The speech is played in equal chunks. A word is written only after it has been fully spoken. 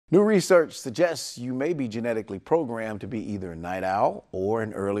New research suggests you may be genetically programmed to be either a night owl or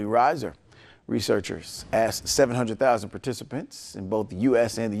an early riser. Researchers asked 700,000 participants in both the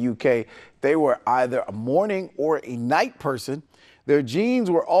U.S. and the U.K. they were either a morning or a night person. Their genes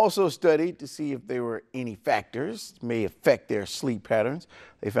were also studied to see if there were any factors that may affect their sleep patterns.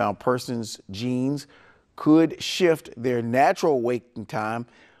 They found persons' genes could shift their natural waking time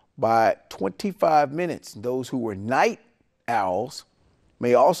by 25 minutes. Those who were night owls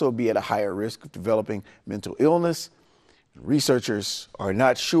may also be at a higher risk of developing mental illness. Researchers are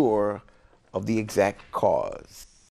not sure of the exact cause.